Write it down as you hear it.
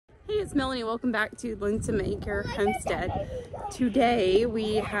Hey, it's Melanie. Welcome back to Lonesome Acre Homestead. Today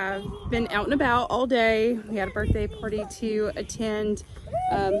we have been out and about all day. We had a birthday party to attend.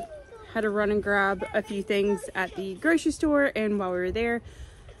 Had to run and grab a few things at the grocery store, and while we were there,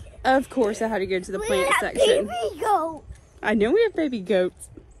 of course, I had to go to the plant section. Baby goat. I know we have baby goats.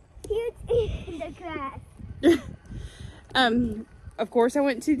 He's in the grass. Of course, I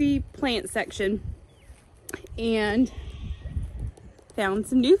went to the plant section and found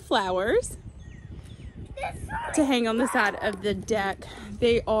some new flowers to hang on the side of the deck.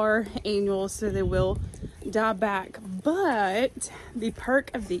 They are annual, so they will die back, but the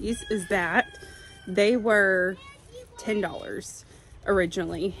perk of these is that they were $10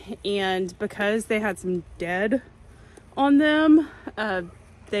 originally, and because they had some dead on them,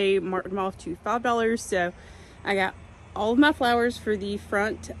 they marked them off to $5. So I got all of my flowers for the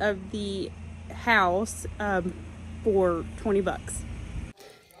front of the house for 20 bucks.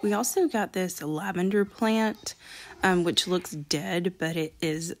 We also got this lavender plant, which looks dead, but it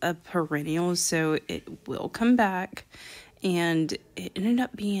is a perennial, so it will come back. And it ended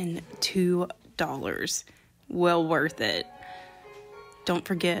up being $2. Well worth it. Don't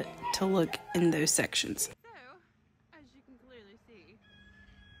forget to look in those sections. So, as you can clearly see,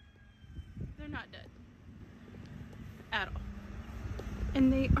 they're not dead at all.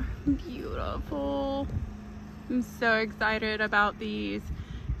 And they are beautiful. I'm so excited about these.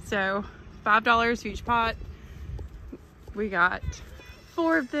 So $5 for each pot. We got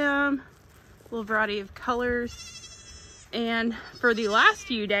 4 of them, a little variety of colors. And for the last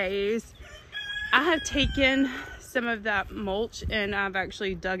few days, I have taken some of that mulch and I've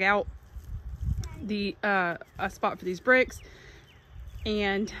actually dug out the a spot for these bricks,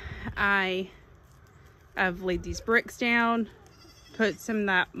 and I've laid these bricks down, put some of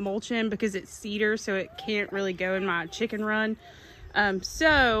that mulch in because it's cedar, so it can't really go in my chicken run.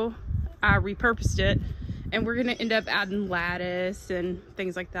 So I repurposed it, and we're gonna end up adding lattice and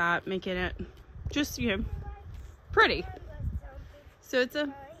things like that, making it just, you know, pretty. So it's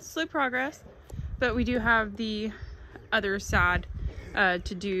a slow progress, but we do have the other side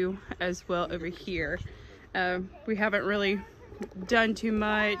to do as well over here. We haven't really done too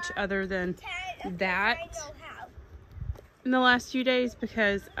much other than that in the last few days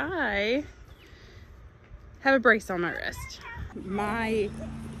because I have a brace on my wrist. My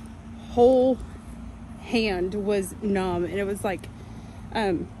whole hand was numb, and it was like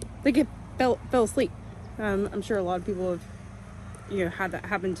it fell asleep. I'm sure a lot of people have, you know, had that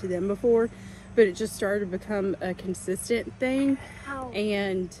happen to them before, but it just started to become a consistent thing.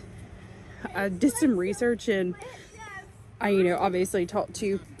 And I did some research, and I, you know, obviously talked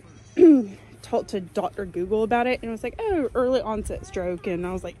to Dr. Google about it, and it was like, oh, early onset stroke, and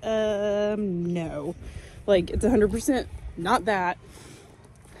I was like, no, like it's 100% not that.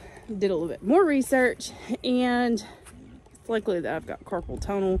 Did a little bit more research, and it's likely that I've got carpal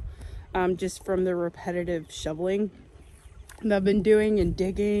tunnel, just from the repetitive shoveling that I've been doing and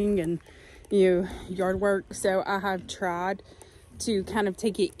digging and, you know, yard work. So I have tried to kind of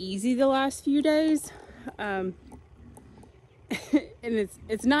take it easy the last few days, and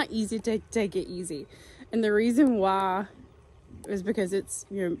it's not easy to take it easy, and the reason why is because it's,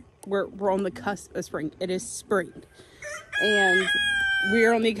 you know, we're on the cusp of spring. It is spring, and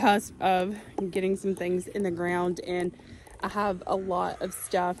we're on the cusp of getting some things in the ground, and I have a lot of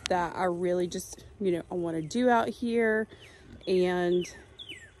stuff that I really just, you know, I want to do out here, and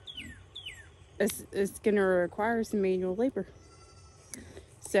it's gonna require some manual labor.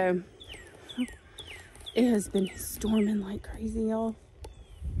 So it has been storming like crazy, y'all.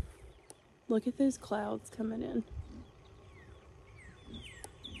 Look at those clouds coming in.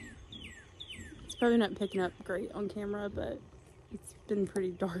 It's probably not picking up great on camera, but it's been pretty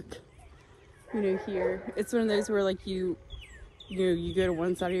dark, you know, here. It's one of those where, like, you know, you go to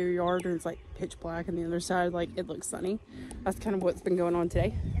one side of your yard and it's like pitch black, and the other side, like, it looks sunny. That's kind of what's been going on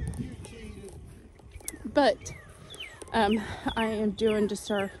today. But I am doing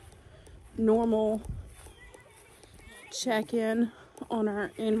just our normal check-in on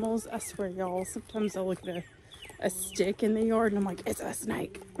our animals. I swear, y'all, sometimes I look at a stick in the yard and I'm like, it's a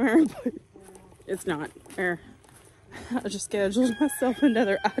snake. But it's not. I just scheduled myself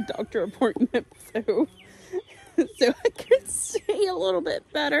another eye doctor appointment so I could see a little bit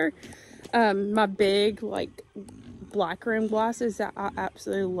better. My big, like, black rim glasses that I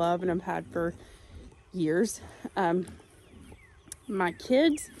absolutely love and I've had for years. My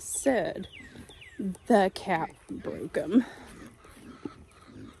kids said the cat broke them.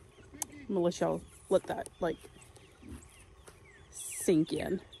 I'm gonna let y'all let that, like, sink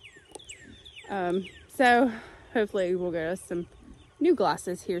in. So hopefully we'll get us some new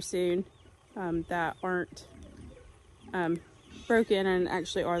glasses here soon that aren't broken and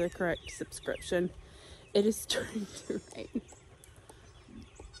actually are the correct subscription. It is starting to rain,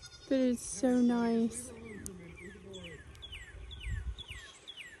 but it's so nice.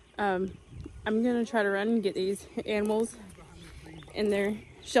 I'm gonna try to run and get these animals in their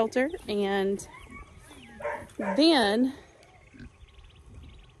shelter, and then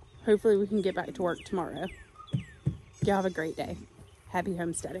hopefully we can get back to work tomorrow. Y'all have a great day. Happy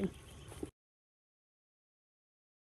homesteading.